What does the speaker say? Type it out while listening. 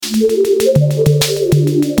Unruly,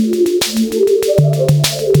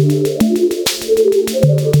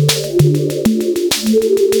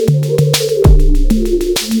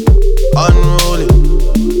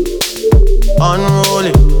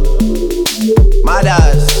 unruly, my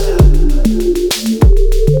dads.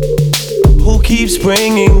 Who keeps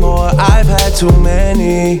bringing more? I've had too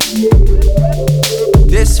many.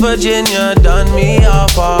 This Virginia done me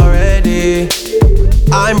off already.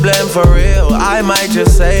 I'm blamed for real, I might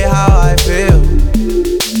just say how I feel.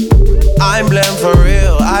 I'm blamed for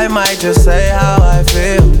real, I might just say how I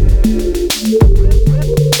feel.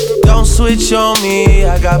 Don't switch on me,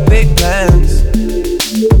 I got big plans.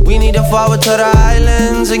 We need to forward to the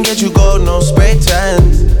islands and get you gold, no spray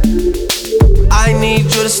tans. I need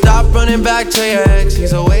you to stop running back to your ex,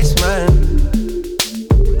 he's a waste man.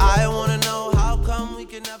 I wanna know how come we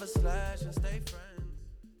can never slash and stay friends.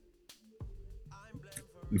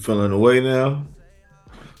 You feeling away now?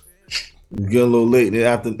 You get a little late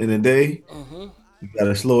in the day. You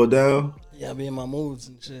gotta slow it down. Yeah, I be in my moods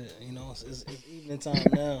and shit. You know, it's evening time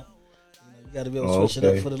now. You gotta be able to switch it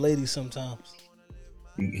up for the ladies sometimes.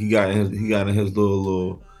 He got in his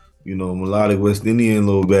little melodic West Indian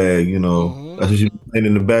little bag. You know, that's what you playing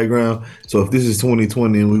in the background. So if this is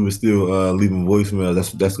 2020 and we were still leaving voicemail,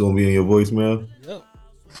 that's gonna be in your voicemail. Yep.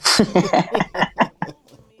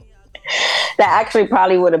 That actually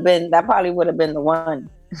probably would have been the one.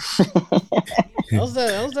 How's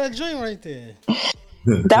that joint right there?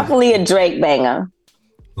 Definitely a Drake banger.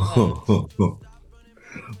 Trip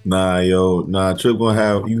gonna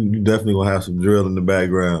have you definitely gonna have some drill in the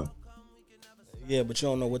background. Yeah, but you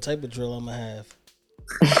don't know what type of drill I'm gonna have.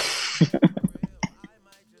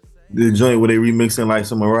 The joint where they remixing like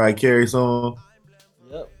some Mariah Carey song.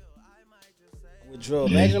 Yep. With drill.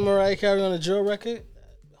 Imagine Mariah Carey on a drill record.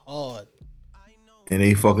 Hard. And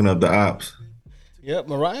they fucking up the ops. Yep,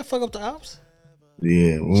 Mariah fuck up the ops.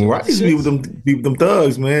 Yeah, Mariah used to be with them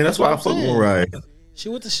thugs, man. That's why I fuck with Mariah. She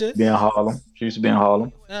with the shit. Be in Harlem. She used to be in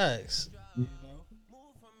Harlem. Thanks.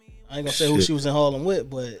 I ain't gonna say who she was in Harlem with,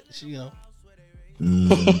 but she,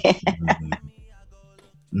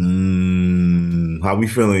 How we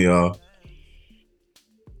feeling, y'all?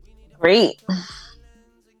 Great.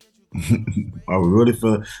 Are we really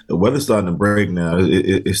feeling? The weather's starting to break now.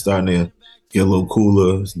 It's starting to get a little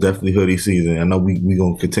cooler. It's definitely hoodie season. I know we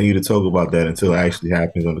gonna continue to talk about that until it actually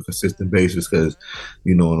happens on a consistent basis. Because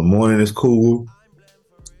in the morning it's cool.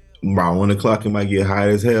 Around 1 o'clock it might get hot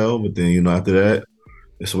as hell, but then after that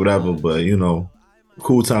it's whatever. But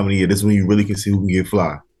cool time of the year. This is when you really can see who can get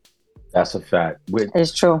fly. That's a fact.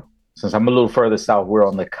 It's true. Since I'm a little further south, we're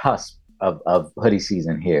on the cusp of hoodie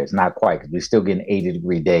season here. It's not quite because we're still getting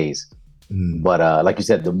 80-degree days. But like you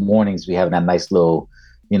said, the mornings we have that nice little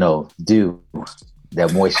dew,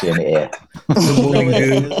 that moisture in the air.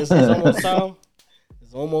 It's almost time.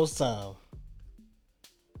 It's almost time.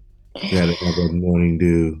 Gotta have that morning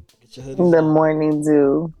dew. The morning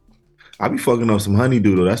dew. I be fucking up some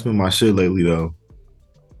honeydew though. That's been my shit lately though.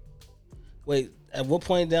 Wait, at what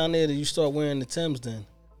point down there did you start wearing the Timbs then?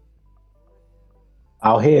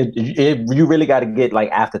 Out here, you really got to get like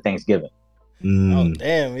after Thanksgiving. Oh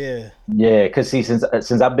damn, yeah. Yeah, because see, since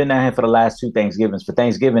I've been down here for the last 2 Thanksgivings, for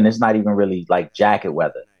Thanksgiving it's not even really like jacket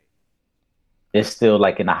weather. It's still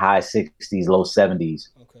like in the high 60s, low 70s.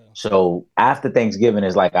 Okay. So after Thanksgiving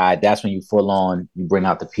is like, all right, that's when you full on, you bring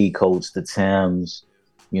out the pea coats, the Timbs,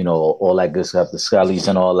 all that good stuff, the Scullies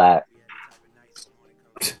and all that.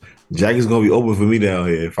 Jacket's gonna be open for me down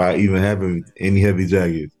here if I even have any heavy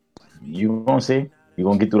jackets. You gonna see? You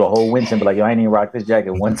gonna get through the whole winter and be like, yo, I ain't even rock this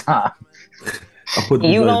jacket one time.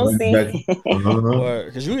 You gonna see?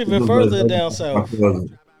 Because you even further down south.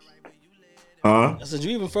 Huh? I said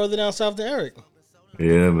you even further down south than Eric.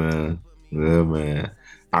 Yeah, man.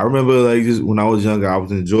 I remember like just when I was younger, I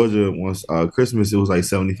was in Georgia once Christmas. It was like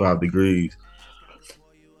 75 degrees.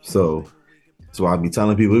 So I'd be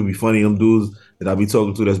telling people it'd be funny. Them dudes that I be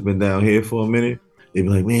talking to that's been down here for a minute, they be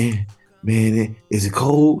like, man, is it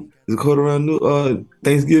cold? Is it cold around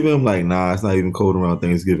Thanksgiving? I'm like, nah, it's not even cold around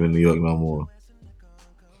Thanksgiving in New York no more.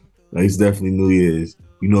 Like, it's definitely New Year's.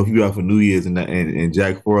 If you go out for New Year's and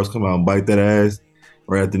Jack Frost come out and bite that ass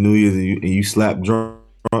right after New Year's and you slap drunk.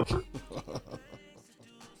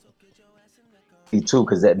 Me too,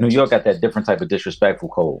 because New York got that different type of disrespectful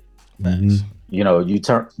cold. Mm-hmm. You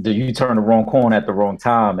turn the wrong corner at the wrong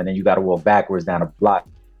time, and then you got to walk backwards down a block.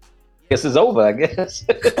 I guess it's over. I guess.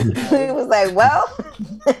 He was like, "Well,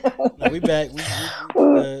 no, we back.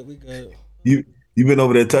 We good. You been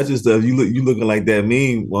over there touching stuff. You looking like that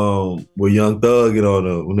meme with Young Thug and all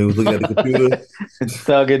them when they was looking at the computer.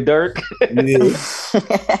 Thug and Dirk. Yeah.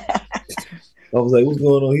 I was like, what's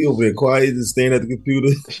going on? He over there quiet, just staying at the computer.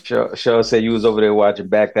 Show said you was over there watching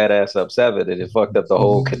Back That Ass Up 7 and it fucked up the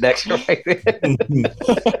whole connection right there.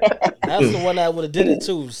 That's the one that would have did it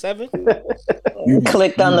too. 7? You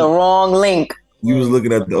clicked on the wrong link. You was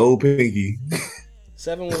looking at the old pinky.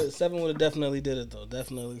 7 would have definitely did it though.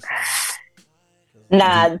 Definitely. 7.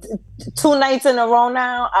 Nah, 2 nights in a row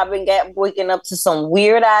now, I've been waking up to some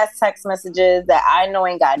weird ass text messages that I know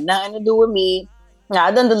ain't got nothing to do with me. Now,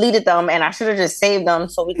 I done deleted them and I should have just saved them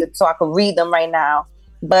so I could read them right now.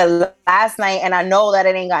 But last night, and I know that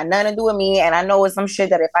it ain't got nothing to do with me, and I know it's some shit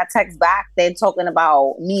that if I text back, they're talking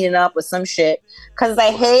about meeting up or some shit. Cause it's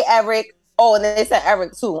like, hey Eric. Oh, and they said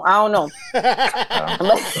Eric too. I don't know.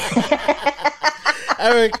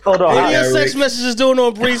 Eric, hold on. What are sex messages doing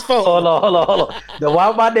on Bree's phone? Hold on. Now,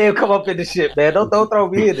 why my name come up in the shit, man? Don't throw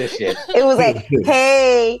me in this shit. It was like,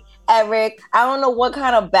 hey, Eric, I don't know what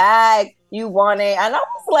kind of bag you wanted. And I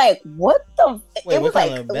was like, what the? Wait, it was what like,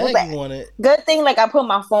 kind of bag you wanted? Good thing, like I put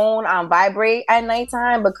my phone on vibrate at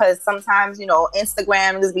nighttime because sometimes,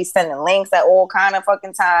 Instagram just be sending links at all kind of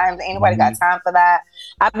fucking times. Ain't nobody got time for that.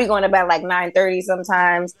 I be going to bed like 9:30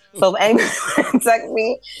 sometimes. So if anybody text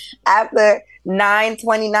me after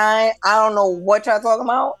 9:29, I don't know what y'all talking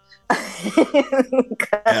about.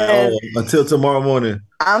 Until tomorrow morning.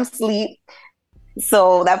 I'm asleep.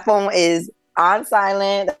 So that phone is on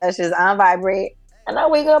silent. That's just on vibrate. And I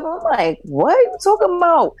wake up and I'm like, what are you talking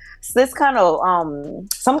about? It's this kind of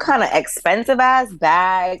some kind of expensive ass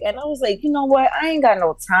bag. And I was like, you know what? I ain't got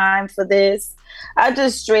no time for this. I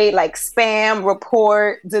just straight like spam,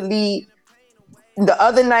 report, delete. The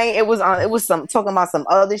other night it was some talking about some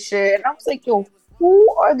other shit. And I was like, yo,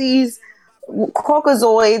 who are these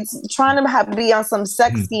Caucasoids trying to be on some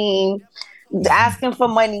sex scheme, asking for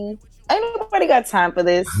money? Ain't nobody got time for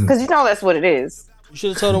this. Because that's what it is. You should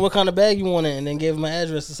have told them what kind of bag you wanted and then gave them my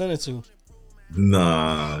address to send it to.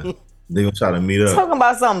 Nah. They gonna try to meet up. Talking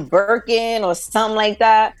about some Birkin or something like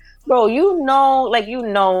that. Bro, you texting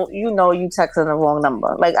the wrong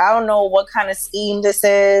number. Like, I don't know what kind of scheme this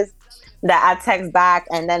is that I text back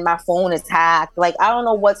and then my phone is hacked. Like, I don't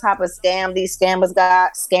know what type of scam these scammers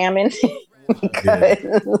got scamming.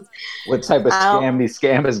 What type of scam these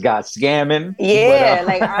scammers got scamming? Yeah,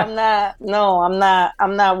 like I'm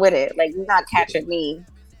not with it. Like, you're not catching me.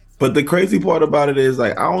 But the crazy part about it is,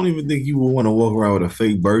 like, I don't even think you would want to walk around with a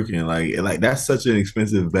fake Birkin. Like that's such an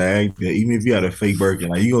expensive bag that even if you had a fake Birkin,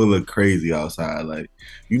 like, you gonna look crazy outside. Like,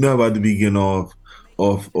 you're not about to be getting off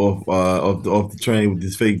the train with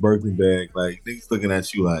this fake Birkin bag. Like, niggas looking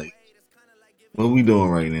at you like, what are we doing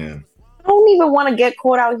right now? I don't even want to get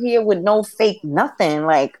caught out here with no fake nothing.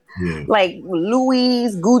 Like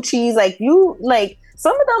Louis, Gucci's, like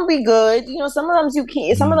some of them be good. Some of them you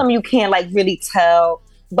can't. Some of them you can't like really tell.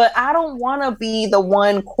 But I don't want to be the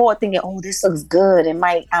one caught thinking, oh, this looks good. I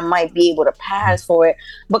might be able to pass for it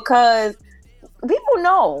because people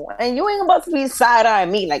know, and you ain't about to be side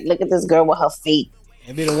eyeing me like, look at this girl with her fake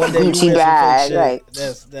Maybe the one day Gucci you bag. Shit, like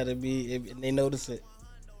that'd be they notice it.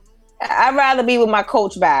 I'd rather be with my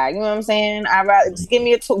Coach bag. You know what I'm saying? I'd rather just give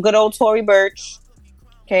me a good old Tory Burch.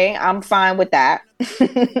 Okay, I'm fine with that. I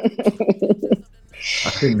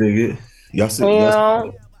can dig it. Y'all see?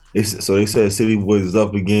 So they said City Boys is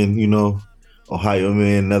up again. Ohio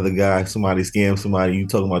man, another guy. Somebody scammed somebody. You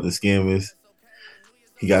talking about the scammers?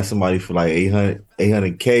 He got somebody for like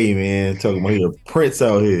 800K, man. Talking about he a prince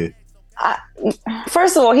out here.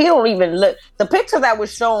 First of all, he don't even look. The picture that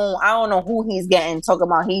was shown, I don't know who he's getting. Talking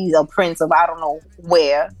about he's a prince of I don't know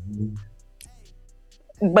where.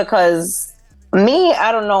 Because me,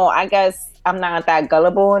 I don't know. I guess I'm not that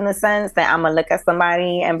gullible in the sense that I'm gonna look at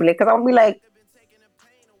somebody and be like, because I'll be like,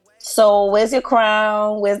 so where's your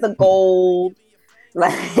crown? Where's the gold?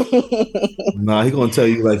 Like, nah, he gonna tell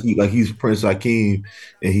you like he's Prince Hakeem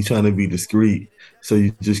and he's trying to be discreet, so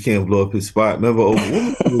you just can't blow up his spot. Remember, what was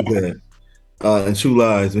that? In True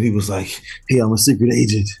Lies, when he was like, "Hey, I'm a secret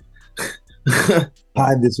agent.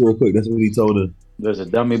 Hide this real quick." That's what he told her. There's a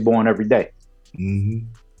dummy born every day. Mm-hmm.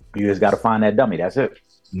 You just got to find that dummy. That's it.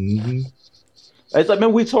 Mm-hmm. It's like,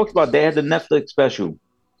 man, we talked about they had the Netflix special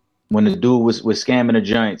when the dude was scamming the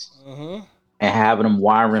joints and having them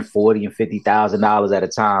wiring $40,000 and $50,000 at a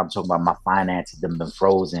time, talking about my finances them been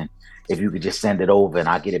frozen. If you could just send it over and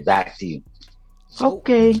I'll get it back to you.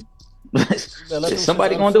 Okay. Is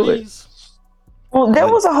somebody gonna do it? Well, there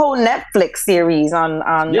was a whole Netflix series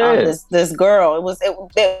on this girl.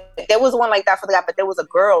 There was one like that for the guy, but there was a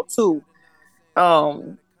girl too. I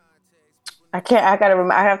gotta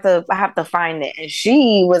remember. I have to find it. And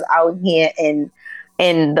she was out here in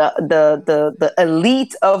the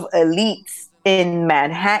elite of elites in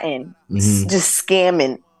Manhattan, just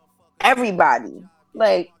scamming everybody.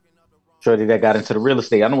 Like, Shorty that got into the real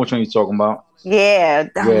estate. I know which one you're talking about. Yeah.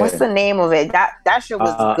 What's the name of it? That shit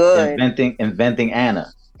was good. Inventing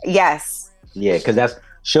Anna. Yes. Yeah, because that's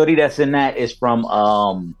Shorty that's in that is from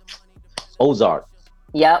Ozark.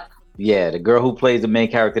 Yep. Yeah, the girl who plays the main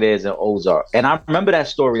character there is in Ozark. And I remember that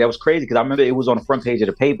story. That was crazy because I remember it was on the front page of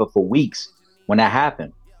the paper for weeks when that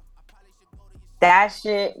happened. That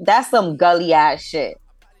shit, that's some gully ass shit.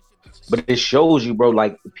 But it shows you, bro,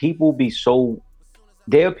 like people be so,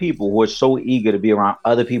 there are people who are so eager to be around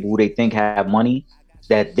other people who they think have money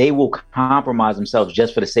that they will compromise themselves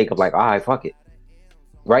just for the sake of like, all right, fuck it.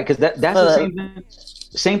 Right? Because that's the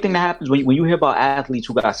same thing that happens when you hear about athletes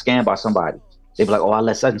who got scammed by somebody. They be like, oh, I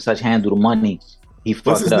let such and such handle the money. He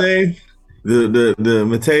fucked What's up. his name? The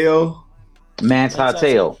Mateo?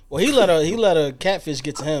 Mateo. Well, he let a catfish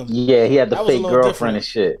get to him. Yeah, he had the fake girlfriend and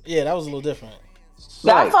shit. Yeah, that was a little different.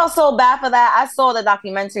 Yeah, right. I felt so bad for that. I saw the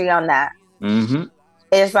documentary on that. Mm-hmm.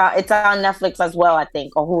 It's on Netflix as well, I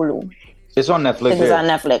think, or Hulu. It's on Netflix. It's on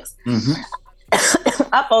Netflix.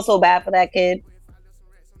 Mm-hmm. I felt so bad for that kid.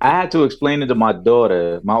 I had to explain it to my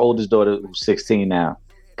daughter, my oldest daughter, who's 16 now.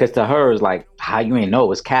 Because to her, it's like, how you ain't know? It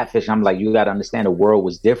was catfish. I'm like, you got to understand the world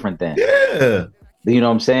was different then. Yeah. You know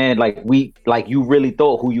what I'm saying? Like, you really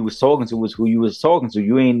thought who you was talking to was who you was talking to.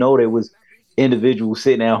 You ain't know there was individuals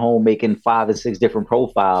sitting at home making 5 or 6 different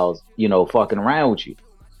profiles, fucking around with you.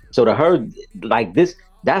 So to her, like this,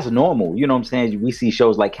 that's normal. You know what I'm saying? We see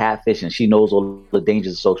shows like Catfish and she knows all the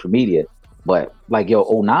dangers of social media. But like,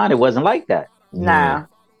 09, it wasn't like that. Nah.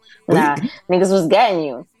 Niggas was getting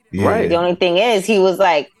you. Yeah. Right. The only thing is he was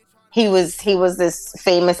this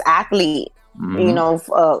famous athlete,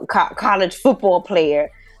 college football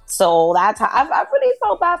player. So that's how I really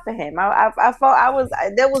felt bad for him.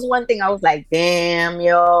 There was one thing I was like, damn,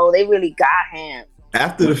 they really got him.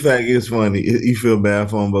 After the fact, it's funny. You feel bad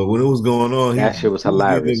for him, but when it was going on, that shit was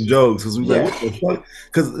hilarious. Jokes because we like, what the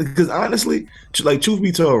fuck? Because honestly, like truth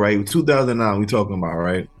be told, right? 2009, we talking about,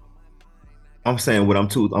 right? I'm saying I'm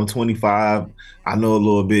 25. I know a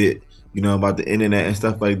little bit, about the internet and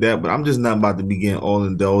stuff like that, but I'm just not about to be getting all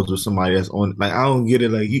indulged with somebody that's on. Like, I don't get it.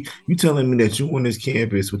 Like, you telling me that you on this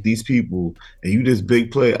campus with these people and you this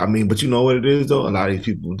big player. I mean, but you know what it is though. A lot of these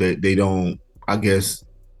people they don't, I guess,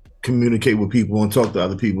 communicate with people and talk to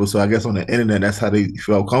other people. So I guess on the internet, that's how they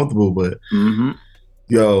felt comfortable. But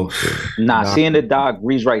seeing the doc,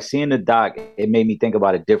 Reed's right. Seeing the doc, it made me think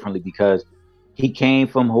about it differently because he came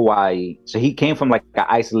from Hawaii, so he came from like an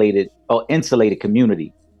isolated or insulated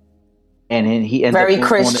community, and then he ended very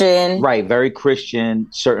Christian, right? Very Christian,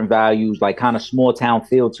 certain values, like kind of small town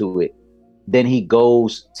feel to it. Then he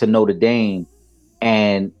goes to Notre Dame,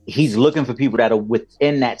 and he's looking for people that are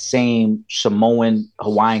within that same Samoan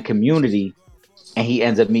Hawaiian community, and he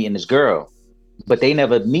ends up meeting this girl, but they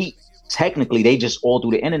never meet. Technically, they just all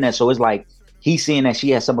through the internet. So it's like he's seeing that she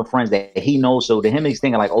has some of friends that he knows. So to him, he's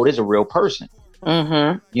thinking like, oh, this is a real person.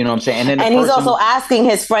 Mm-hmm. You know what I'm saying? And he's also asking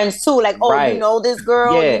his friends too, like, oh, right. You know this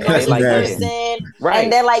girl? Yeah, you know this person? Right.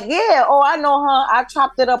 And they're like, yeah, oh, I know her. I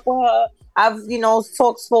chopped it up with her. I've,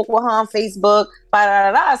 spoke with her on Facebook.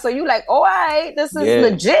 So you like, all right, this is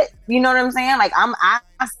legit. You know what I'm saying? Like, I'm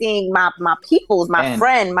asking my peoples,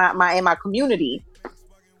 friend, in my community.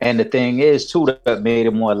 And the thing is, too, that made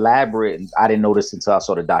it more elaborate, and I didn't notice until I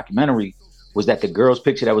saw the documentary, was that the girl's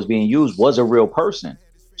picture that was being used was a real person.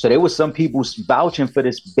 So there was some people vouching for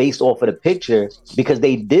this based off of the picture because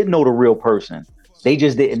they did know the real person. They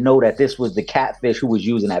just didn't know that this was the catfish who was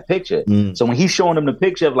using that picture. So when he's showing them the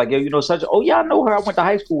picture of like, oh yeah, I know her. I went to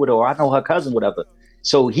high school with her. Or I know her cousin, whatever.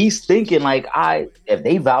 So he's thinking like, if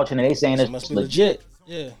they vouching and they saying it's must be legit.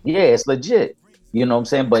 Yeah, it's legit. You know what I'm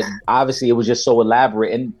saying? But obviously it was just so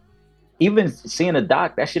elaborate. And even seeing a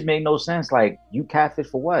doc, that shit made no sense. Like, you catfish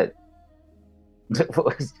for what?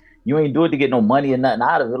 You ain't do it to get no money or nothing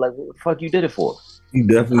out of it. Like, what the fuck you did it for? You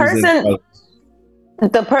definitely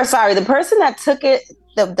the person that took it,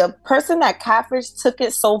 the person that catfish took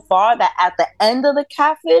it so far that at the end of the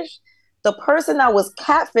catfish, the person that was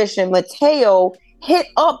catfishing, Mateo, hit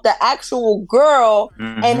up the actual girl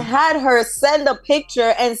and had her send a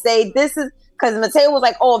picture and say, this is, because Mateo was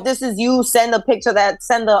like, oh, if this is you, send a picture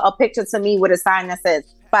to me with a sign that says,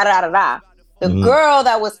 ba-da-da-da. The girl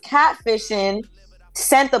that was catfishing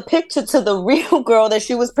sent the picture to the real girl that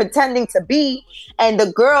she was pretending to be, and the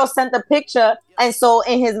girl sent the picture, and so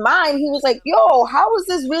in his mind he was like, yo, how is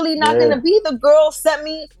this really not gonna be? The girl sent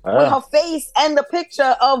me with her face and the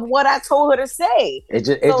picture of what I told her to say. It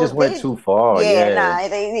just went too far.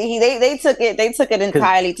 They took it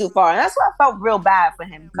entirely too far, and that's why I felt real bad for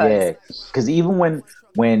him. Because even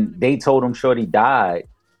when they told him Shorty died,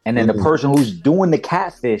 And then the person who's doing the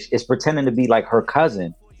catfish is pretending to be like her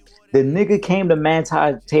cousin. The nigga came to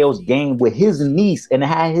Manti Te'o's game with his niece and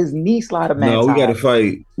had his niece lie to Manti. No, we gotta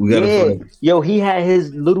fight. Fight. Yo, he had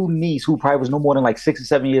his little niece, who probably was no more than like 6 or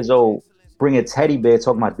 7 years old, bring a teddy bear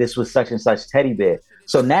talking about this was such and such teddy bear.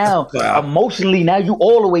 So now, emotionally, now you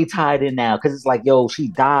all the way tied in now. Because it's like, yo, she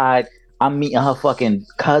died. I'm meeting her fucking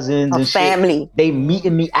cousins and family. Shit. They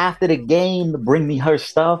meeting me after the game to bring me her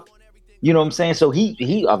stuff. You know what I'm saying? So he,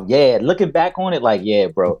 looking back on it, like, yeah,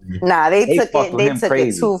 bro. Nah, they took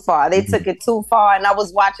it too far. They took it too far, and I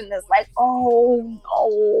was watching this like,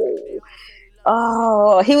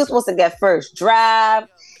 he was supposed to get first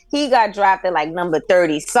draft. He got drafted like number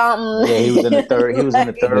 30 something. Yeah, he was in the third. He was in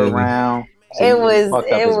the third round. So it was.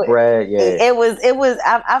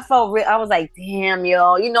 I felt. I was like, damn,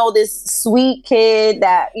 yo. You know, this sweet kid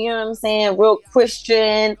that, you know what I'm saying, real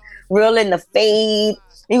Christian, real in the faith.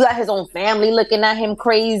 You got his own family looking at him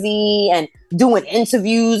crazy and doing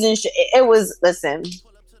interviews and shit. It was, listen.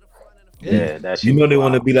 Yeah, that's you know they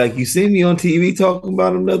want to be like, you seen me on TV talking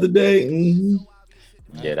about him the other day. Mm-hmm.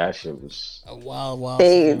 Yeah, that shit was a wild.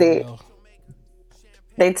 They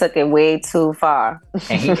took it way too far.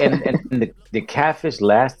 and the catfish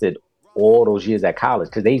lasted all those years at college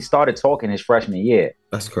because they started talking his freshman year.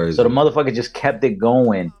 That's crazy. So the motherfucker just kept it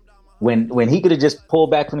going. When he could have just pulled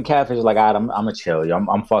back from the catfish, like, all right, I'm gonna chill.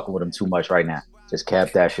 I'm fucking with him too much right now. Just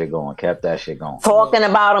kept that shit going. Talking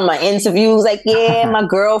about him in interviews, like, yeah, my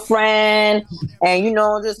girlfriend, and, you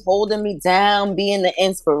know, just holding me down, being the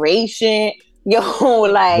inspiration. Yo,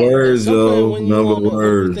 like, words, yo, number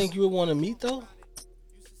words. You think you would want to meet though?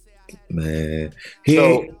 Man, he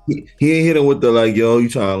ain't hit him with the like, yo, you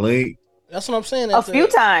trying to link? That's what I'm saying. A few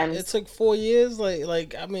times. It took 4 years.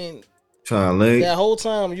 Like I mean. Trying to link. That whole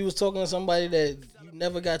time you was talking to somebody that you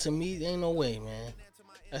never got to meet. Ain't no way, man.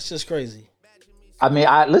 That's just crazy. I mean,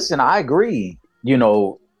 I agree. You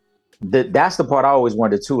know, that's the part I always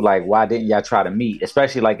wondered too. Like, why didn't y'all try to meet?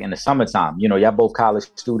 Especially like in the summertime. You know, y'all both college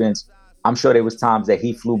students. I'm sure there was times that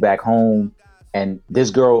he flew back home and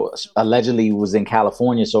this girl allegedly was in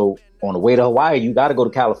California. So on the way to Hawaii, you got to go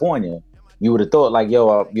to California. You would have thought like,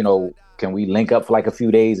 yo, you know, can we link up for like a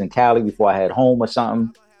few days in Cali before I head home or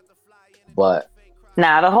something? But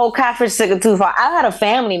nah, the whole catfish took it too far. I had a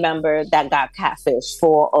family member that got catfish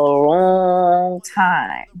for a long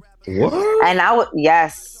time. What? And I would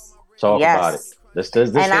talk about it. This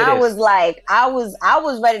and I was like, I was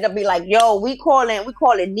ready to be like, yo, we call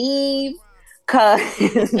it Neve, cause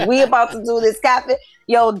we about to do this catfish.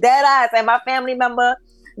 Yo, dead eyes. And my family member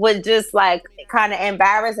was just like kind of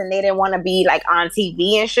embarrassed, and they didn't want to be like on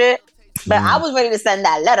TV and shit. But I was ready to send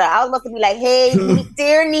that letter. I was about to be like, hey,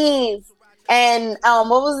 dear Neve. And what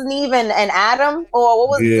was Neve and Adam? Or what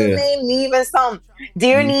was his name? Neve and some.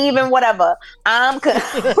 Dear Neve and whatever. I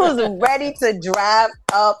was ready to draft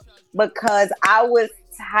up because I was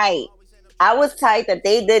tight. I was tight that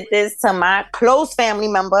they did this to my close family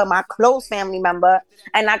member.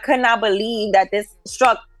 And I could not believe that this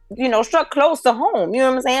struck close to home. You know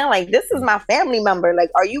what I'm saying? Like, this is my family member. Like,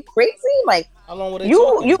 are you crazy? Like, how long were they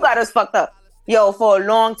you got us fucked up. Yo, for a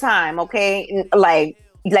long time, okay? Like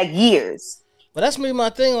years. But that's me, my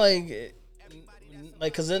thing, like,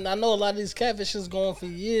 because then I know a lot of these catfishes going for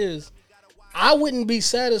years. I wouldn't be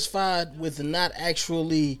satisfied with not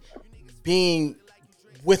actually being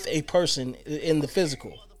with a person in the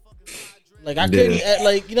physical. Like, I couldn't,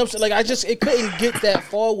 like, you know what I'm saying? Like, it couldn't get that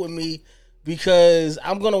far with me because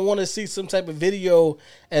I'm going to want to see some type of video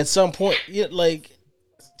at some point. Like,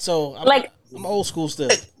 so I'm old school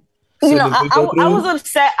still. You know, I was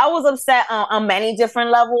upset. I was upset on many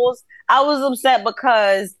different levels. I was upset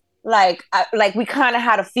because, like we kind of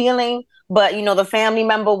had a feeling, but, you know, the family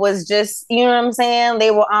member was just, you know what I'm saying?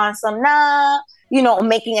 They were on some,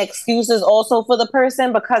 making excuses also for the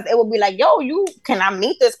person, because it would be like, yo, can I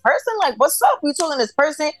meet this person? Like, what's up? You talking to this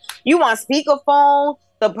person? You on speakerphone?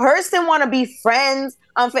 The person want to be friends.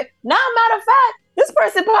 Matter of fact, this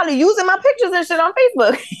person probably using my pictures and shit on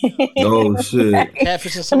Facebook. Oh shit!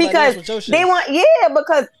 Because they want,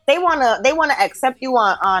 because they wanna accept you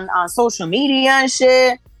on social media and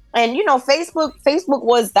shit. And you know, Facebook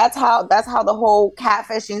was that's how the whole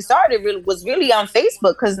catfishing started. Was really on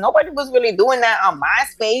Facebook, because nobody was really doing that on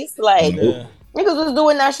MySpace. Like, niggas was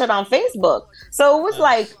doing that shit on Facebook. So it was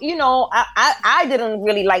like, you know, I didn't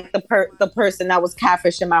really like the person that was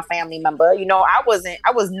catfishing my family member. You know, I was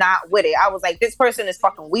not with it. I was like, this person is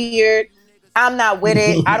fucking weird. I'm not with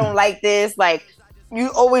it. I don't like this. Like, you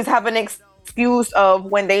always have an excuse of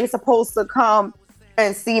when they supposed to come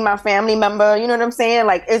and see my family member. You know what I'm saying?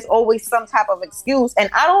 Like, it's always some type of excuse. And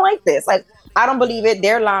I don't like this. Like, I don't believe it.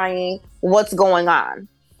 They're lying. What's going on?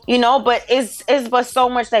 you know, but it's but so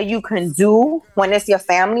much that you can do when it's your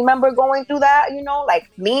family member going through that, you know. Like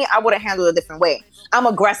me, I would have handled it a different way. I'm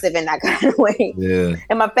aggressive in that kind of way. Yeah.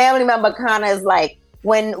 And my family member kind of is like,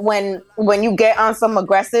 when you get on some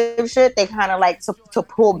aggressive shit, they kind of like to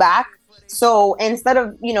pull back. So instead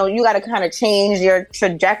of, you know, you got to kind of change your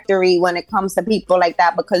trajectory when it comes to people like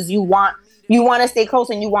that, because you want to stay close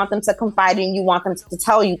and you want them to confide in you, want them to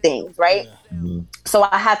tell you things, right? Mm-hmm. So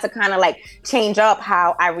I had to kind of like change up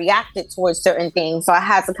how I reacted towards certain things. So I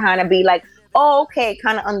had to kind of be like, oh, okay,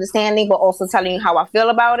 kind of understanding, but also telling you how I feel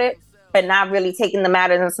about it, but not really taking the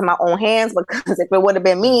matters into my own hands, because if it would have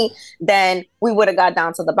been me, then we would have got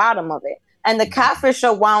down to the bottom of it. And the catfish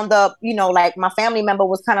show wound up, you know, like my family member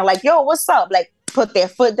was kind of like, yo, what's up? Like put their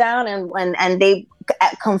foot down and they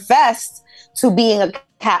confessed to being a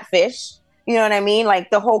catfish. You know what I mean? Like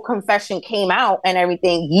the whole confession came out and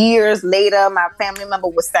everything. Years later, my family member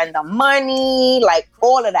would send them money, like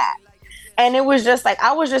all of that. And it was just like,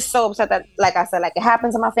 I was just so upset that, like I said, like it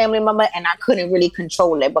happened to my family member and I couldn't really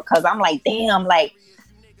control it, because I'm like, damn, like,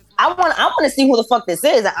 I want to see who the fuck this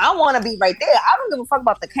is. And I want to be right there. I don't give a fuck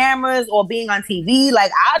about the cameras or being on TV.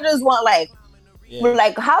 Like, I just want like,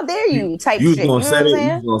 how dare you type you shit. You was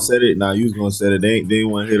gonna set it. Nah, you was gonna set it. They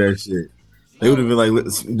didn't want to hear that shit. They would have been like,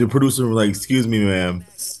 the producer was like, excuse me, ma'am.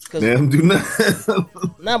 Ma'am, do not.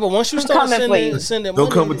 Nah, but once you start sending money,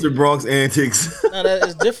 don't come with your Bronx antics. Nah, that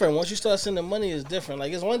is different. Once you start sending money, it's different.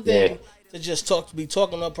 Like, it's one thing to just be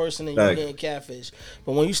talking to a person and you getting catfish.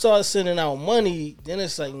 But when you start sending out money, then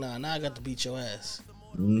it's like, nah, now I got to beat your ass.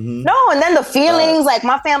 Mm-hmm. No, and then the feelings, like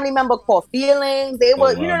my family member called feelings. They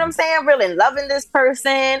were, you know what I'm saying, really loving this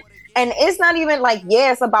person. And it's not even like,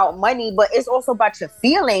 yeah, it's about money, but it's also about your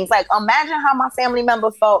feelings. Like, imagine how my family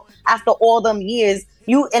member felt after all them years.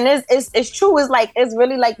 It's true. It's like, it's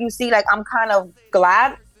really like, you see, like, I'm kind of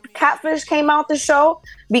glad Catfish came out the show,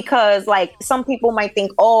 because like some people might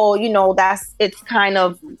think, oh, you know, it's kind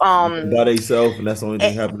of by themselves and that's the only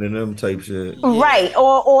thing happening to them type shit. Right.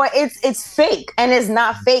 Or it's fake, and it's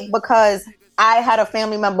not fake, because I had a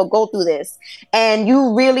family member go through this, and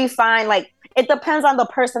you really find like, it depends on the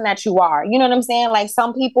person that you are. You know what I'm saying? Like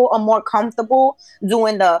some people are more comfortable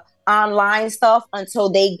doing the online stuff until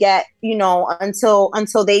they get, you know, until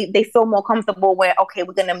they feel more comfortable where, okay,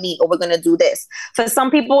 we're going to meet or we're going to do this. For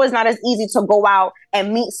some people, it's not as easy to go out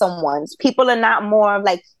and meet someone. People are not more of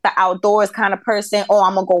like the outdoors kind of person. Oh,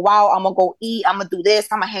 I'm going to go out. I'm going to go eat. I'm going to do this.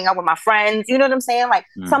 I'm going to hang out with my friends. You know what I'm saying? Like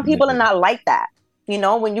some people are not like that. You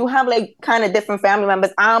know, when you have like kind of different family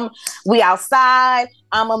members, we outside,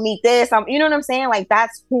 I'm gonna meet this. You know what I'm saying? Like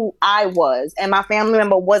that's who I was, and my family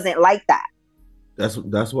member wasn't like that. That's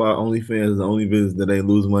why OnlyFans is the only business that ain't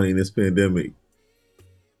lose money in this pandemic.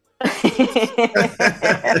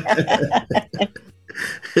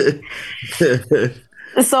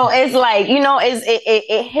 So it's like, you know,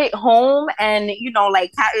 it hit home, and you know,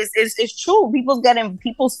 like it's true.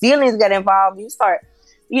 People's feelings get involved. You start,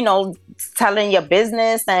 you know, telling your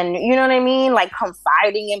business, and you know what I mean? Like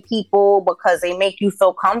confiding in people because they make you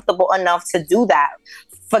feel comfortable enough to do that.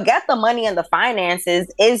 Forget the money and the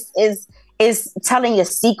finances. Is telling your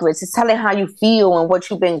secrets. It's telling how you feel and what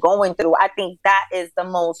you've been going through. I think that is the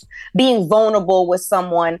most, being vulnerable with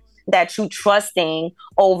someone that you trusting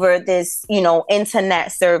over this, you know,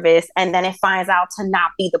 internet service, and then it finds out to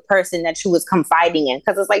not be the person that you was confiding in.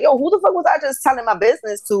 Because it's like, yo, who the fuck was I just telling my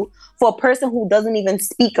business to, for a person who doesn't even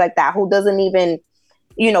speak like that, who doesn't even,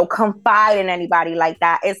 you know, confide in anybody like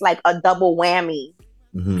that? It's like a double whammy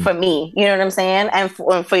for me. You know what I'm saying? And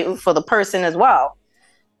for the person as well.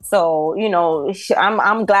 So, you know,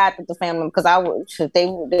 I'm glad that the family, because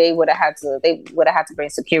they would have had to bring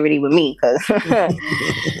security with me, because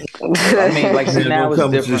I mean, like now it's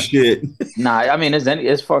different. Shit. Nah, I mean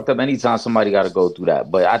it's fucked up anytime somebody got to go through that.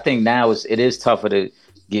 But I think now it is tougher to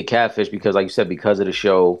get catfish because, like you said, because of the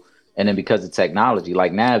show and then because of technology.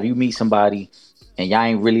 Like now, if you meet somebody and y'all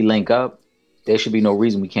ain't really link up, there should be no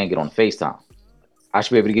reason we can't get on FaceTime. I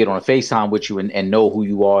should be able to get on a FaceTime with you and know who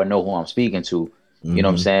you are, know who I'm speaking to. You know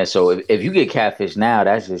what I'm saying? So if you get catfish now,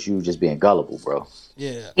 that's just you just being gullible, bro.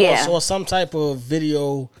 Yeah. Or some type of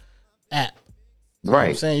video app. Right. You know what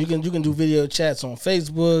I'm saying? You can do video chats on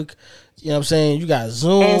Facebook. You know what I'm saying? You got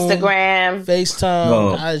Zoom, Instagram,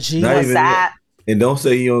 FaceTime, IG, WhatsApp. And don't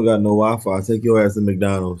say you don't got no Wi-Fi. Take your ass to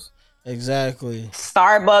McDonald's. Exactly.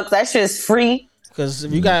 Starbucks, that shit's free. Because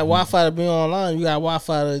if you got Wi-Fi to be online, you got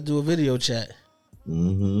Wi-Fi to do a video chat.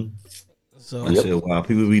 So wow,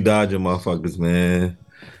 people be dodging motherfuckers, man.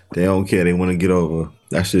 They don't care. They want to get over.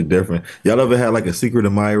 That shit different. Y'all ever had like a secret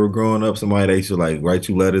admirer growing up? Somebody that used to like write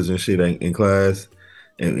you letters and shit in class,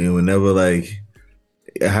 and whenever like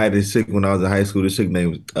I had this chick when I was in high school. This chick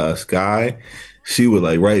named Sky. She would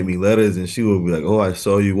like write me letters, and she would be like, "Oh, I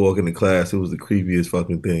saw you walking to class. It was the creepiest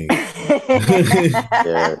fucking thing."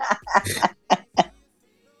 Yeah.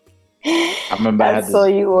 I remember I saw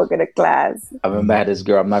you walking to class. I remember I had this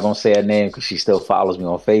girl. I'm not gonna say her name because she still follows me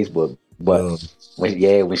on Facebook. But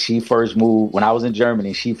when she first moved, when I was in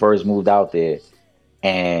Germany, she first moved out there,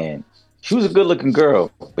 and she was a good looking girl,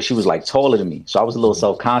 but she was like taller than me. So I was a little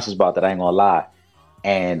self conscious about that. I ain't gonna lie.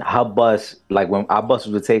 And her bus, like when our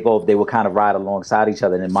buses would take off, they would kind of ride alongside each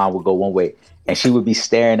other, and then mine would go one way. And she would be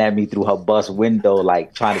staring at me through her bus window,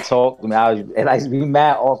 like trying to talk. I mean, I used to be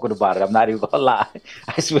mad awkward about it. I'm not even gonna lie.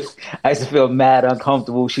 I used to feel mad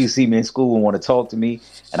uncomfortable. She'd see me in school and want to talk to me,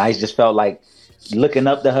 and I just felt like looking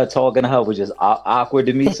up to her, talking to her was just awkward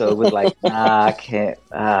to me. So it was like, nah, I can't.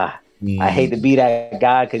 I hate to be that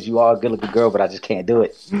guy because you are a good-looking girl, but I just can't do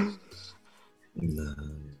it. Nah,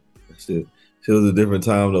 shit was a different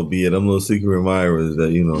time though. Be it them little secret admirers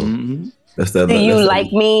that That's that. Do you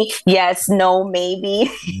like me? Yes, no, maybe.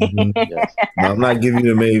 Yes. No, I'm not giving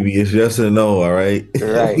you a maybe. It's yes or no. All right.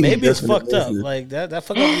 Right. Maybe it's fucked up. Like that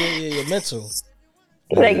fuck up your mental.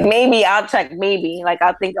 Like maybe I'll check. Maybe like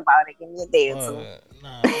I'll think about it. Give me a day or two.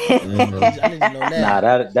 Nah, I need to know that.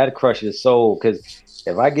 Nah, that crushes your soul. Because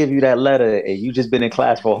if I give you that letter and you just been in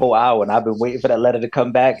class for a whole hour and I've been waiting for that letter to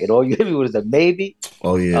come back and all you give me was a maybe.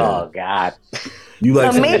 Oh yeah. Oh God. You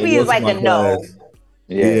like maybe it's like a no.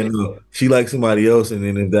 Yeah, no. She likes somebody else, and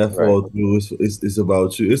then if that falls through, it's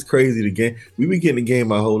about you. It's crazy. The game. We been getting the game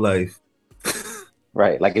my whole life.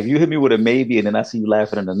 Right. Like if you hit me with a maybe and then I see you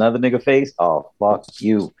laughing in another nigga face, oh fuck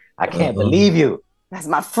you. I can't believe you. That's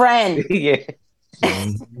my friend. Yeah.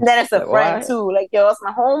 Then it's a friend too. Like, yo, it's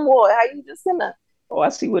my homeboy. How you just gonna? Oh, I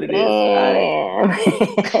see what it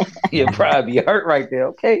is. You'd probably be hurt right there.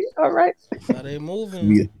 Okay. All right. How they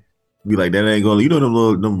moving? Yeah. Be like, that ain't gonna,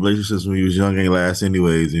 them relationships when you was young ain't last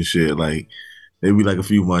anyways and shit. Like, they be like a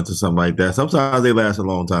few months or something like that. Sometimes they last a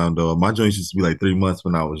long time though. My joints used to be like 3 months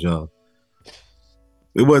when I was young.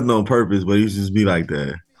 It wasn't on purpose, but it used to just be like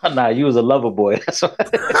that. Nah, you was a lover boy. That's why.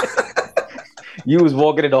 You was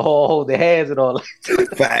walking in the hall holding hands and all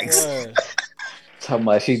that. Facts. Talking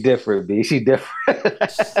about she different, B. She different.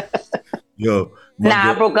 Yo.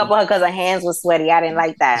 I broke up with her because her hands were sweaty. I didn't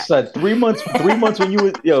like that. So 3 months when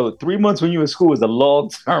you 3 months when you in school was a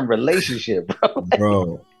long-term relationship, bro.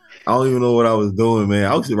 Bro. I don't even know what I was doing,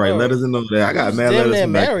 man. I used to write letters and all that. I got mad letters.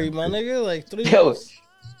 Damn married, my nigga. Like 3 months.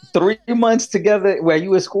 3 months together where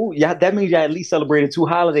you in school, yeah, that means you at least celebrated 2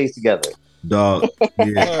 holidays together. Dog.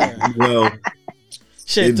 Yeah. Well,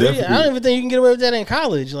 shit, I don't even think you can get away with that in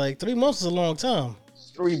college. Like 3 months is a long time.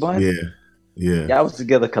 3 months? Yeah. Yeah. Y'all was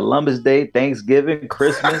together Columbus Day, Thanksgiving,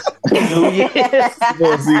 Christmas, New Year's.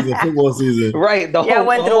 Football season. Right. Y'all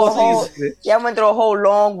went through a whole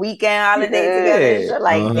long weekend holiday together.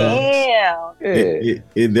 Like, damn. Yeah.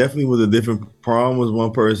 It definitely was a different. Prom was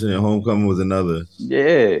one person and homecoming was another.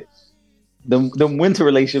 Yeah. Them winter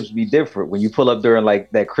relationships be different. When you pull up during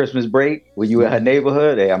like that Christmas break, when you in her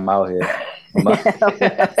neighborhood, hey, I'm out here. I'm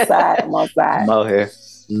outside. I'm out here.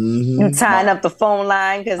 Mm-hmm. You tying up the phone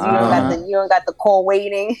line because you don't got the call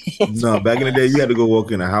waiting. No, back in the day, you had to go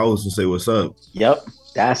walk in the house and say what's up. Yep,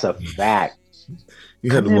 that's a fact.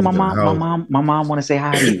 You had to walk my mom want to say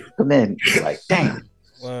hi to you. Come in. You're like, damn.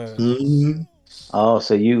 Mm-hmm. Oh,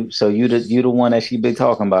 so you the one that she been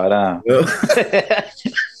talking about, huh?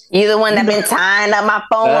 You the one that been tying up my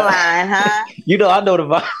phone line, huh? I know the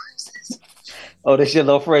vibes. Oh, this your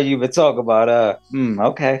little friend you been talking about.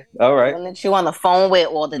 Okay. All right. One that you on the phone with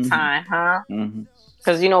all the time, huh?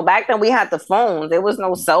 Because, back then we had the phones. There was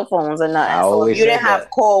no cell phones or nothing. So if you didn't have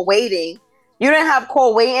call waiting.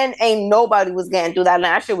 Ain't nobody was getting through that.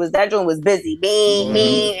 That joint was busy. Bing.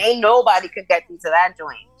 Ain't nobody could get through to that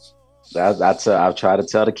joint. I try to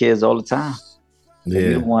tell the kids all the time. Yeah.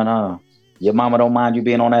 You want your mama don't mind you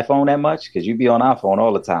being on that phone that much? Because you be on our phone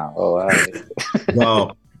all the time. Oh, all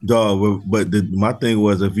right. Dog, but my thing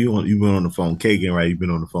was if you've been on the phone caking, right? You've been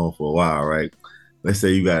on the phone for a while, right? Let's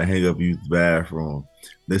say you gotta hang up, use the bathroom.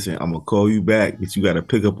 Listen, I'm gonna call you back, but you gotta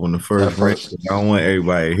pick up on the first ring. I don't want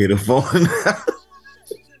everybody to hit the phone.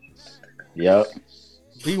 Yep.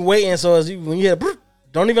 Be waiting, so when you hear,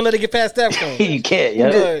 don't even let it get past that phone. You can't.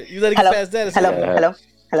 Yeah. You let it get past that.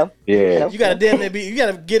 Hello. Yeah. You gotta you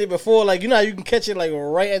gotta get it before, like how you can catch it like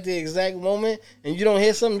right at the exact moment, and you don't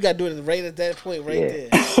hear something. You gotta do it right at that point, there.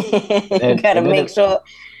 You gotta make sure.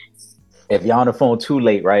 If y'all on the phone too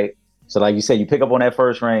late, right? So like you said, you pick up on that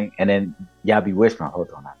first ring, and then y'all be whispering,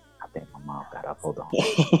 "Hold on, I think my mom got up. Hold on,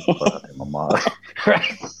 my mom."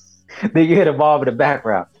 Right? Then you hear the mom in the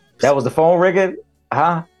background. That was the phone ringing.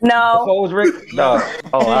 Huh? No. Before it was Rick? No.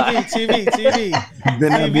 Oh, TV.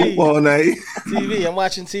 Been at TV. all night. TV. I'm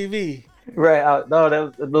watching TV. Right. No, that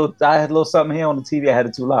was a little. I had a little something here on the TV. I had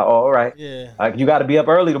it too loud. Oh, all right. Yeah. You got to be up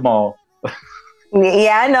early tomorrow.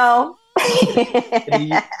 Yeah, I know.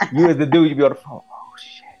 you as the dude, you be on the phone. Oh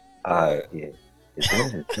shit. Yeah. It's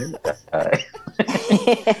all right.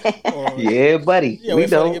 Yeah, buddy. Yeah, we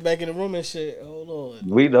know. To get back in the room and shit. Hold on.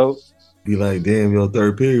 We know. Be like, damn, your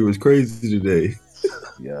third period was crazy today.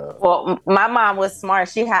 Yeah. Well, my mom was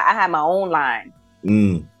smart. I had my own line.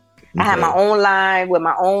 Okay. I had my own line with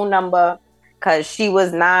my own number, because she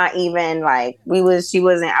was not even like I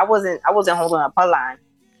wasn't holding up her line.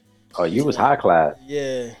 Oh, you was high class.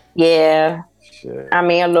 Yeah. Yeah. Shit. I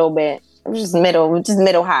mean, a little bit. Just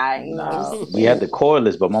middle high. You know? We had the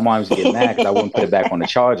cordless, but my mom used to get mad because I wouldn't put it back on the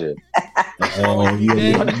charger.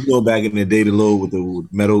 You go back in the day to load with the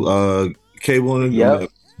metal cable on it. Yep.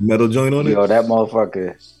 Metal joint on it. Yo, that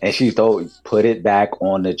motherfucker. And she told me, put it back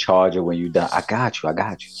on the charger when you done. I got you.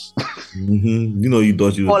 Mm-hmm. You know, you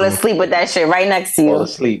thought you fall asleep with that shit right next to you. Fall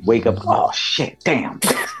asleep, wake up. Oh shit! Damn.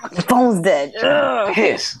 The phone's dead.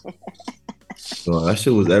 Piss. So that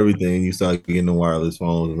shit was everything. You start getting the wireless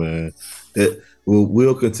phones, man. That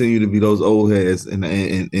we'll continue to be those old heads and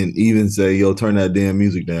even say, yo, turn that damn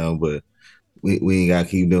music down. But we ain't gotta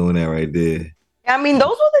keep doing that right there. I mean, those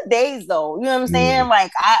were the days, though. You know what I'm saying? Yeah.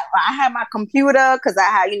 Like, I had my computer because I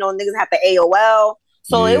had, niggas had the AOL.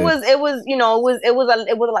 So Yeah. it was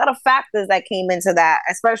a lot of factors that came into that,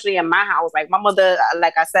 especially in my house. Like my mother,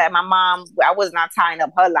 like I said, my mom, I was not tying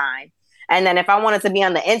up her line. And then if I wanted to be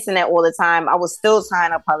on the internet all the time, I was still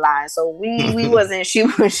tying up her line. So we wasn't, she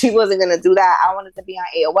wasn't going to do that. I wanted to be on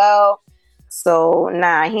AOL. So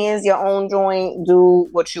nah, here's your own joint. Do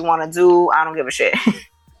what you want to do. I don't give a shit.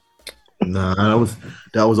 Nah,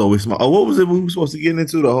 that was always smart. Oh, what was it we were supposed to get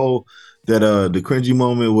into? The whole the cringy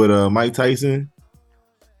moment with Mike Tyson.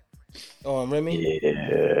 Oh, Remy.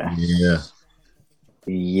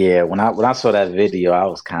 Yeah. When I saw that video, I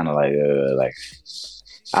was kind of like,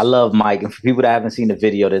 I love Mike. And for people that haven't seen the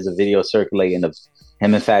video, there's a video circulating of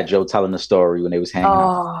him and Fat Joe telling the story when they was hanging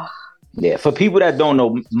out. Yeah, for people that don't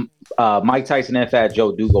know, Mike Tyson and Fat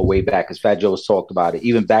Joe do go way back because Fat Joe has talked about it.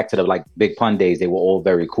 Even back to the Big Pun days, they were all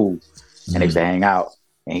very cool. And they used to hang out.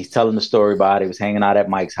 And he's telling the story about it. He was hanging out at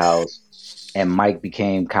Mike's house. And Mike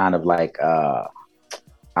became kind of like, I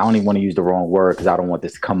don't even want to use the wrong word because I don't want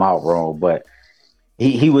this to come out wrong. But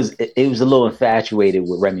it was a little infatuated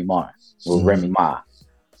with Remy Martin, with Remy Ma.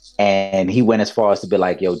 And he went as far as to be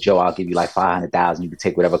like, yo, Joe, I'll give you like $500,000. You can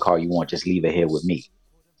take whatever car you want. Just leave it here with me.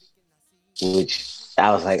 Which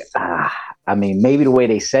I was like, I mean, maybe the way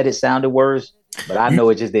they said it sounded worse, but I know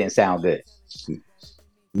it just didn't sound good.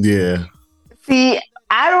 Yeah. See,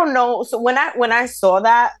 I don't know. So when I saw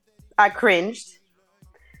that, I cringed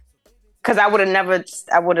because if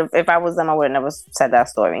I was them, I would have never said that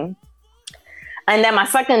story. And then my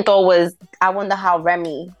second thought was, I wonder how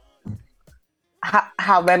Remy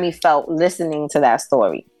felt listening to that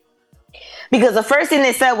story. Because the first thing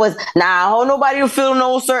they said was, nah, I hope nobody will feel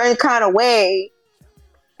no certain kind of way.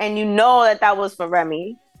 And you know that was for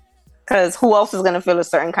Remy. Because who else is going to feel a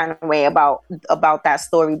certain kind of way about that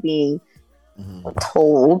story being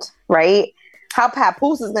told, right? How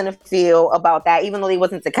Papoose is going to feel about that, even though they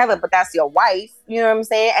wasn't together, but that's your wife. You know what I'm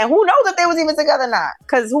saying? And who knows if they was even together or not?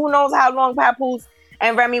 Because who knows how long Papoose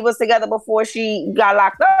and Remy was together before she got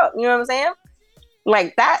locked up. You know what I'm saying?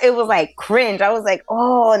 Like that, it was like cringe. I was like,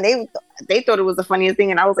 oh, and they thought it was the funniest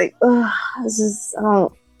thing, and I was like, ugh,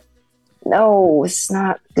 no, it's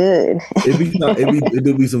not good. It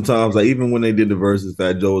do be sometimes like even when they did the verses,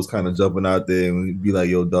 Fat Joe was kind of jumping out there and he'd be like,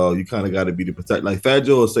 yo, dog, you kind of got to be the protect. Like Fat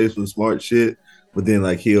Joe will say some smart shit, but then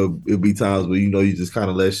like it'll be times where you just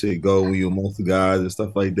kind of let shit go when you're amongst the guys and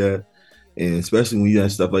stuff like that, and especially when you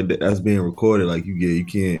have stuff like that that's being recorded, like you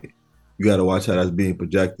got to watch how that's being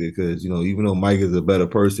projected because, even though Mike is a better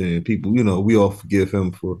person and people, we all forgive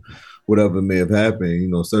him for whatever may have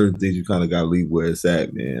happened, certain things you kind of got to leave where it's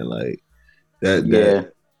at, man. Like that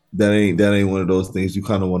ain't one of those things you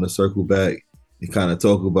kind of want to circle back and kind of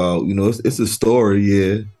talk about, it's a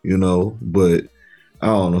story, but I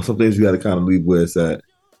don't know. Some things you got to kind of leave where it's at.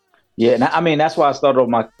 Yeah. And I mean, that's why I started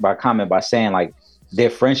off my comment by saying like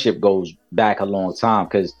their friendship goes back a long time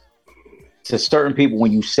because to certain people,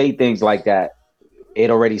 when you say things like that,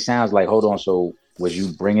 it already sounds like, hold on, so was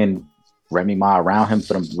you bringing Remy Ma around him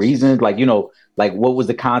for them reasons? Like, like what was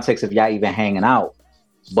the context of y'all even hanging out?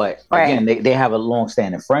 But again, they have a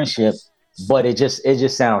long-standing friendship, but it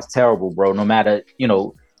just sounds terrible, bro. No matter,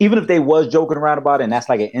 even if they was joking around about it and that's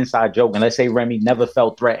like an inside joke, and let's say Remy never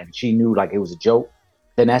felt threatened, she knew like it was a joke,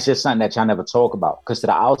 And that's just something that y'all never talk about. Because to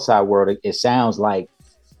the outside world, it sounds like,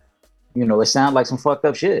 it sounds like some fucked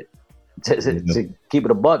up shit. To keep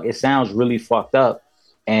it a buck, it sounds really fucked up.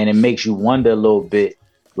 And it makes you wonder a little bit,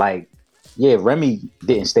 like, yeah, Remy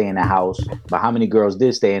didn't stay in that house, but how many girls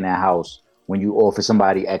did stay in that house when you offer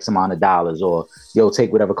somebody X amount of dollars, or, yo,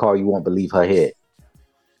 take whatever car you want, but leave her here?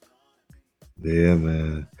 Yeah,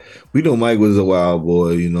 man. We know Mike was a wild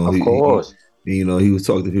boy, Of course. He was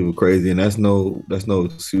talking to people crazy, and that's no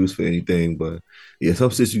excuse for anything. But yeah,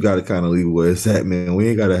 some shit you gotta kind of leave where it's at, man. We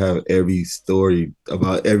ain't gotta have every story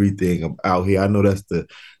about everything out here. I know that's the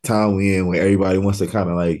time we in where everybody wants to kind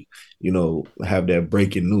of like, have that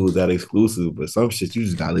breaking news, that exclusive. But some shit you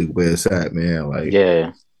just gotta leave where it's at, man. Like,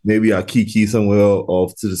 yeah, maybe I'll kiki somewhere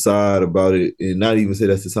off to the side about it, and not even say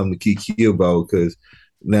that's something to kiki about. Because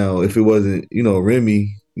now, if it wasn't,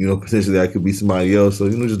 Remy, potentially that could be somebody else. So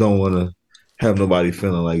just don't want to have nobody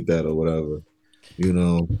feeling like that or whatever,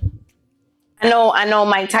 I know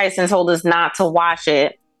Mike Tyson told us not to watch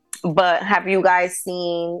it, but have you guys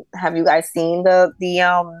seen the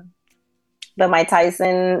Mike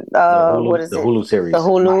Tyson what is the it? Hulu series. The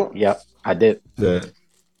Hulu? Yep, I did. Yeah.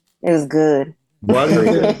 It was good. Watch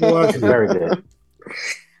it. Very good.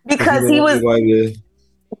 Because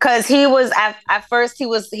he was at first he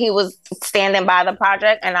was standing by the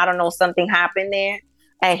project, and I don't know, something happened there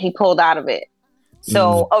and he pulled out of it.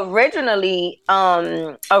 So originally,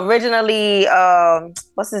 what's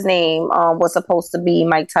his name? Was supposed to be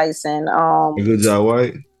Mike Tyson. Good job,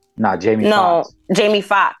 White. Nah, Jamie Foxx. Jamie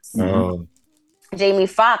Foxx. Oh. Jamie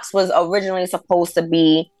Foxx was originally supposed to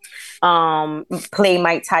be play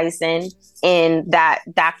Mike Tyson in that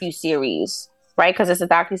docuseries, right? Because it's a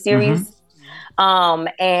docuseries.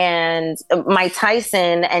 And Mike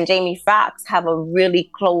Tyson and Jamie Foxx have a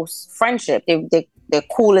really close friendship. They're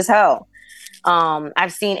cool as hell.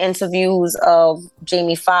 I've seen interviews of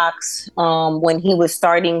Jamie Foxx when he was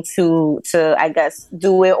starting to I guess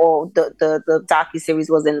do it, or the docuseries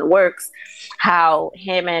was in the works, how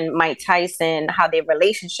him and Mike Tyson, how their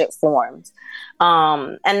relationship formed.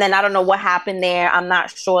 And then I don't know what happened there. I'm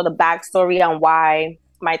not sure the backstory on why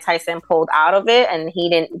Mike Tyson pulled out of it and he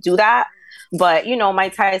didn't do that. But,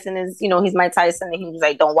 Mike Tyson is, he's Mike Tyson, and he was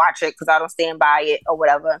like, don't watch it because I don't stand by it or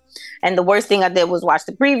whatever. And the worst thing I did was watch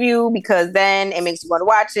the preview, because then it makes you want to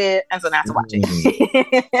watch it. And so now I have to watch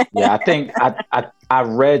it. Yeah, I think I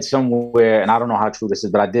read somewhere, and I don't know how true this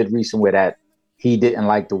is, but I did read somewhere that he didn't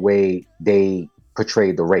like the way they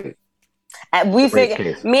portrayed the rape. And we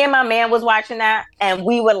figured, me and my man was watching that, and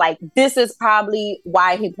we were like, this is probably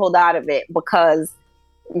why he pulled out of it, because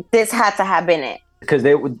this had to have been it. Because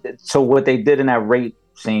so what they did in that rape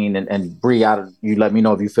scene, and Bree, you let me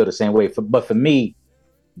know if you feel the same way. But for me,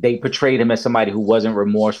 they portrayed him as somebody who wasn't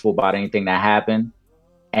remorseful about anything that happened,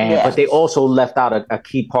 but they also left out a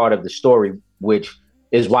key part of the story, which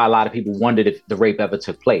is why a lot of people wondered if the rape ever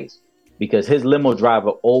took place. Because his limo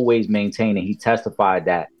driver always maintained, and he testified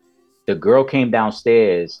that the girl came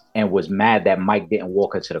downstairs and was mad that Mike didn't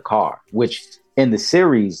walk her to the car, which in the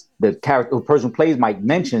series, the person who plays Mike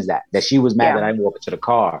mentions that she was mad that I didn't walk her to the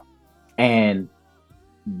car. And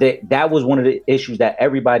that was one of the issues that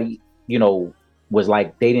everybody, was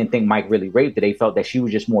like, they didn't think Mike really raped her. They felt that she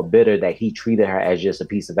was just more bitter that he treated her as just a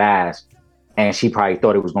piece of ass. And she probably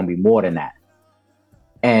thought it was going to be more than that.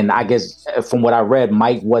 And I guess from what I read,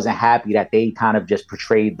 Mike wasn't happy that they kind of just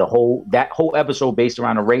portrayed that whole episode based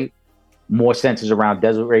around a rape. More centers around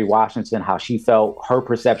Desiree Washington, how she felt, her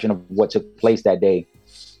perception of what took place that day.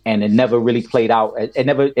 And it never really played out. It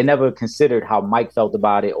never considered how Mike felt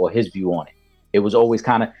about it or his view on it. It was always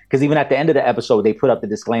kind of, because even at the end of the episode, they put up the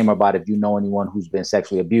disclaimer about if you know anyone who's been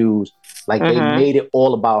sexually abused, like they made it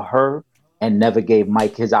all about her and never gave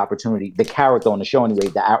Mike his opportunity, the character on the show anyway,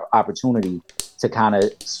 the opportunity to kind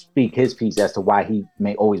of speak his piece as to why he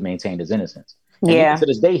always maintained his innocence. And even to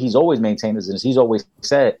this day, he's always maintained his innocence. He's always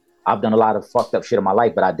said, I've done a lot of fucked up shit in my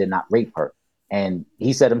life, but I did not rape her. And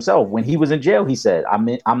he said himself, when he was in jail, he said,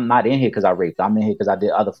 I'm not in here because I raped her. I'm in here because I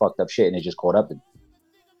did other fucked up shit and it just caught up to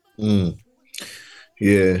me.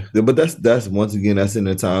 Yeah, but that's once again, that's in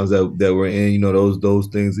the times that we're in. Those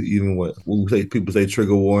things. Even when we say, people say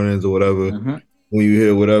trigger warnings or whatever, when you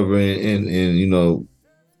hear whatever, and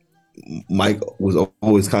Mike was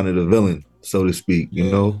always kind of the villain, so to speak.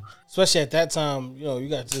 Especially at that time, you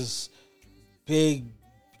got this big,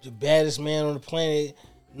 the baddest man on the planet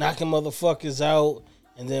knocking motherfuckers out,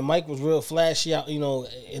 and then Mike was real flashy out,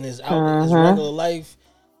 in his regular life.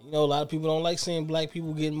 A lot of people don't like seeing black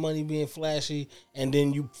people getting money, being flashy, and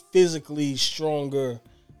then you physically stronger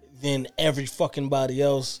than every fucking body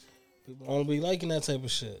else. People don't be liking that type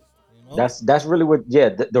of shit. That's really what. Yeah,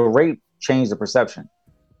 the rape changed the perception.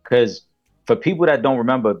 Because for people that don't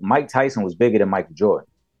remember, Mike Tyson was bigger than Michael Jordan.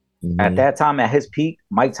 At that time, at his peak,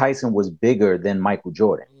 Mike Tyson was bigger than Michael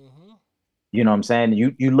Jordan. You know what I'm saying?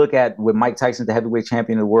 You look at with Mike Tyson, the heavyweight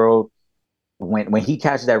champion of the world, when he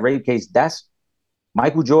catches that rape case, that's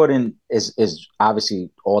Michael Jordan is obviously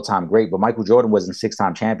all-time great, but Michael Jordan wasn't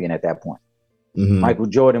 6-time champion at that point. Michael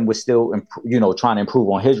Jordan was still, trying to improve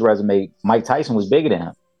on his resume. Mike Tyson was bigger than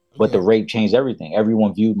him, but the rape changed everything.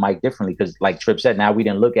 Everyone viewed Mike differently because, like Trip said, now we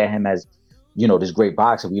didn't look at him as, this great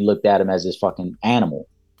boxer. We looked at him as this fucking animal.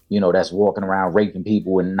 That's walking around raping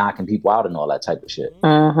people and knocking people out and all that type of shit.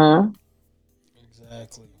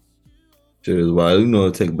 Exactly. Shit is wild.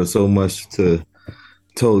 It takes but so much to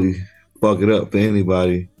totally fuck it up for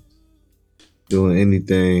anybody doing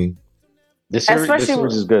anything. This series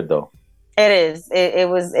is good though. It is. It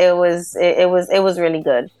was really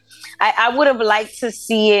good. I would have liked to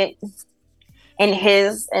see it in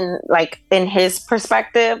his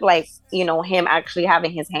perspective, him actually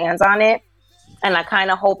having his hands on it. And I kind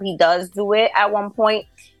of hope he does do it at one point,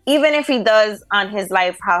 even if he does on his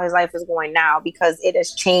life, how his life is going now, because it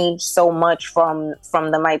has changed so much from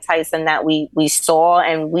the Mike Tyson that we saw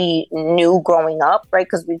and we knew growing up, right?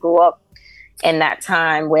 Because we grew up in that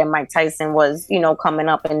time where Mike Tyson was, coming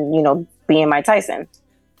up and, being Mike Tyson.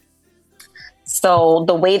 So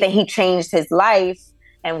the way that he changed his life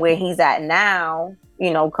and where he's at now,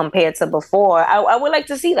 compared to before, I would like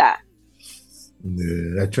to see that.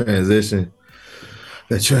 Yeah, that transition.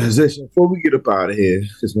 Before we get up out of here,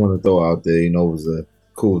 just want to throw out there, it was a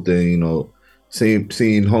cool thing.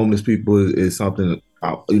 Seeing homeless people is something.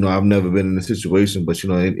 I've never been in a situation, but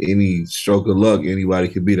any stroke of luck, anybody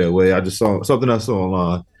could be that way. I just saw something I saw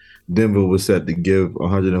online. Denver was set to give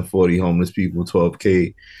 140 homeless people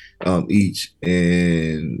 $12K each,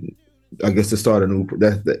 and I guess to start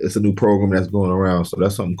it's a new program that's going around. So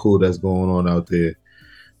that's something cool that's going on out there.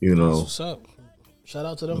 That's what's up. Shout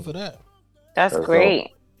out to them for that. That's great.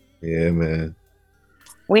 Dope. Yeah, man.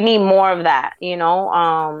 We need more of that,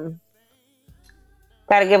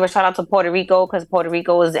 Gotta give a shout out to Puerto Rico because Puerto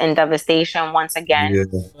Rico is in devastation once again. Yeah.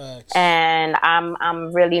 And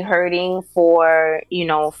I'm really hurting for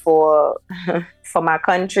my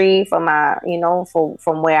country, for my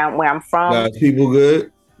from where I'm from. People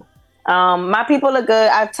good? My people are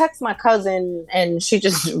good. I text my cousin and she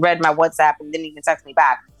just read my WhatsApp and didn't even text me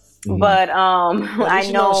back. But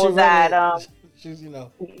I know that she's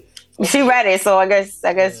she read it, so I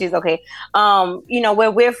guess she's okay.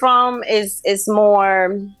 Where we're from is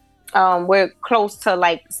more we're close to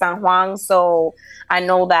like San Juan, so I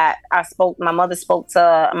know that my mother spoke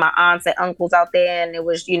to my aunts and uncles out there, and it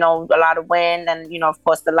was a lot of wind, and of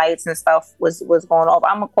course the lights and stuff was going off.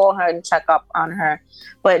 I'm gonna call her and check up on her,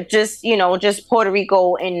 but just Puerto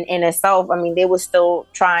Rico in itself, I mean, they were still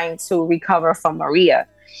trying to recover from Maria.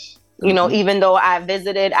 Even though I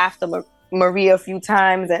visited after Maria a few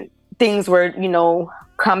times and things were,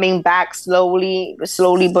 coming back slowly but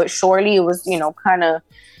surely, it was, kind of,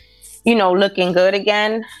 looking good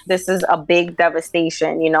again. This is a big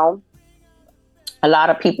devastation, A lot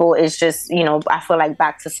of people is just, I feel like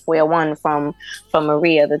back to square one from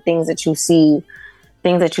Maria, the things that you see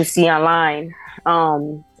online.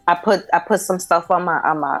 I put some stuff on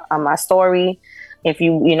my story. If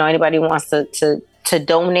anybody wants to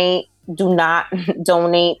donate, do not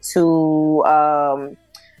donate to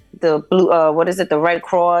the blue the Red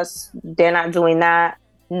Cross. They're not doing that.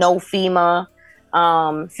 No FEMA.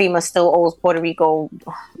 FEMA still owes Puerto Rico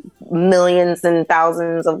millions and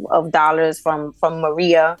thousands of dollars from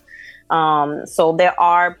Maria. So there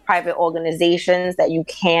are private organizations that you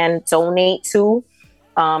can donate to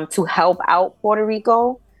help out Puerto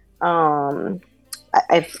Rico.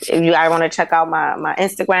 If I want to check out my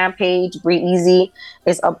Instagram page, Breathe Easy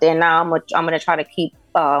is up there now. I'm gonna try to keep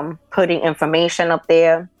putting information up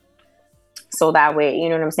there, so that way, you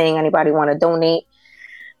know what I'm saying, anybody want to donate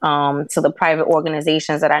to the private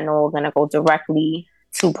organizations that I know are gonna go directly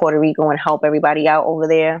to Puerto Rico and help everybody out over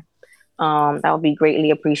there, that would be greatly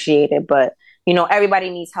appreciated. But everybody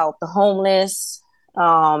needs help. The homeless,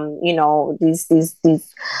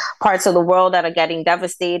 these parts of the world that are getting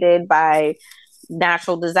devastated by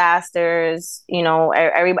natural disasters,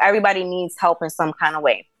 everybody needs help in some kind of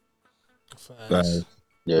way.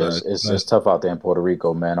 Yeah, it's tough out there in Puerto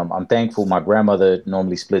Rico, man. I'm thankful. My grandmother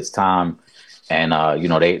normally splits time, and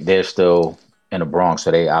they're still in the Bronx,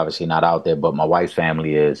 so they obviously not out there. But my wife's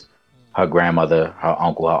family is, her grandmother, her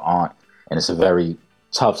uncle, her aunt, and it's a very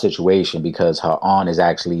tough situation because her aunt is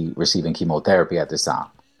actually receiving chemotherapy at this time.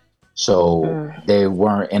 So they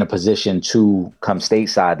weren't in a position to come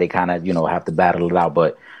stateside. They kind of, have to battle it out.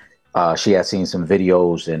 But She had seen some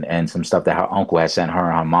videos and some stuff that her uncle had sent her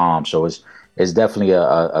and her mom. So it's definitely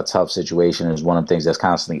a tough situation. It's one of the things that's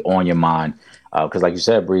constantly on your mind. Because like you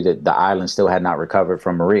said, Bree, the island still had not recovered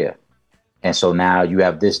from Maria. And so now you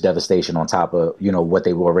have this devastation on top of, what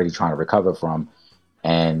they were already trying to recover from.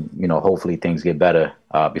 And, hopefully things get better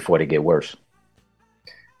before they get worse.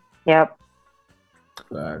 Yep.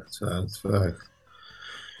 Facts.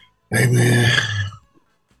 Hey, man.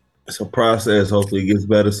 It's a process. Hopefully it gets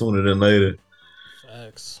better sooner than later.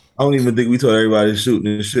 Facts. I don't even think we told everybody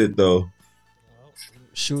shooting this shit, though.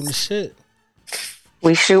 Shooting the shit.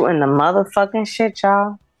 We shooting the motherfucking shit,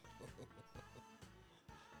 y'all.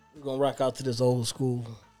 We're going to rock out to this old school.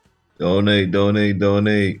 Donate.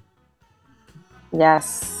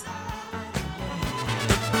 Yes.